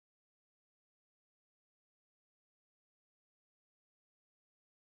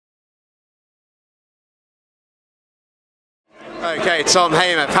Okay, Tom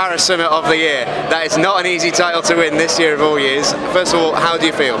Hamer, Para Summit of the Year. That is not an easy title to win this year of all years. First of all, how do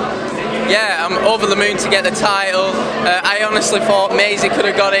you feel? Yeah, I'm over the moon to get the title. I honestly thought Maisie could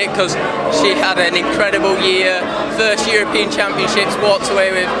have got it because she had an incredible year. First European Championships, walked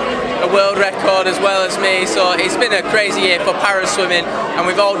away with a world record as well as me. So it's been a crazy year for para swimming, and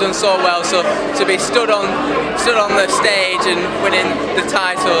we've all done so well. So to be stood on the stage and winning the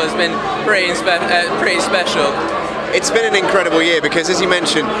title has been pretty special. It's been an incredible year because, as you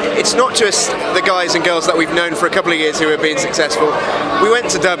mentioned, it's not just the guys and girls that we've known for a couple of years who have been successful. We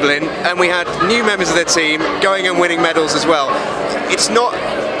went to Dublin and we had new members of the team going and winning medals as well. It's not,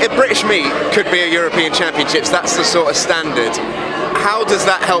 a British meet could be a European Championships, that's the sort of standard. How does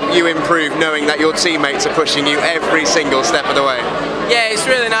that help you improve knowing that your teammates are pushing you every single step of the way? Yeah, it's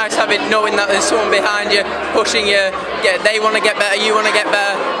really nice knowing that there's someone behind you pushing you. Yeah, they want to get better, you want to get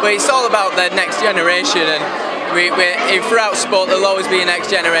better, but it's all about the next generation. And throughout sport there'll always be a next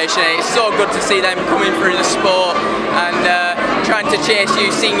generation. It's so good to see them coming through the sport and trying to chase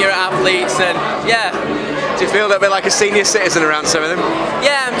you senior athletes, and yeah. Do you feel a little bit like a senior citizen around some of them?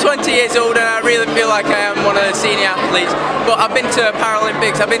 Yeah, I'm 20 years old and I really feel like I am one of the senior athletes. But I've been to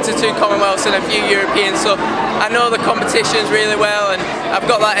Paralympics, I've been to 2 Commonwealths and a few Europeans, so I know the competitions really well and I've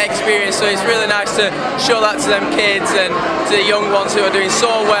got that experience, so it's really nice to show that to them kids and to the young ones who are doing so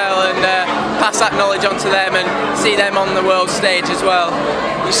well, and pass that knowledge on to them and see them on the world stage as well.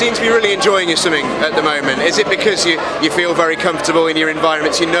 You seem to be really enjoying your swimming at the moment. Is it because you feel very comfortable in your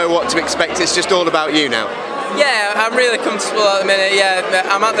environments, you know what to expect, it's just all about you now? Yeah, I'm really comfortable at the minute. Yeah,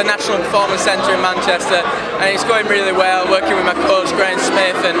 I'm at the National Performance Centre in Manchester and it's going really well, working with my coach Graham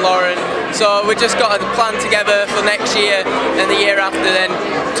Smith and Lauren. So we just got a plan together for next year and the year after. Then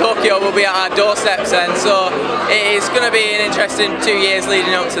Tokyo will be at our doorsteps then, so it is going to be an interesting 2 years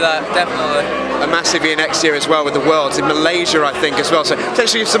leading up to that, definitely. A massive year next year as well with the Worlds in Malaysia, I think, as well, so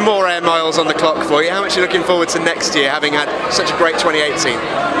potentially some more air miles on the clock for you. How much are you looking forward to next year, having had such a great 2018?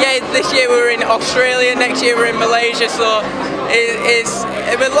 Yeah, this year we're in Australia, next year we're in Malaysia, so it's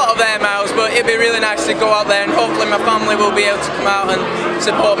a lot of air miles, but it'd be really nice to go out there and hopefully my family will be able to come out and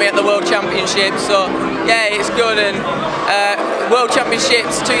support me at the World Championships. So yeah, it's good. And World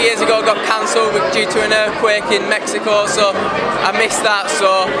Championships 2 years ago got cancelled due to an earthquake in Mexico, so I missed that,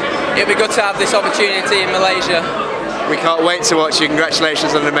 so it'd be good to have this opportunity in Malaysia. We can't wait to watch you.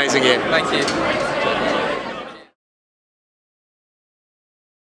 Congratulations on an amazing year. Thank you.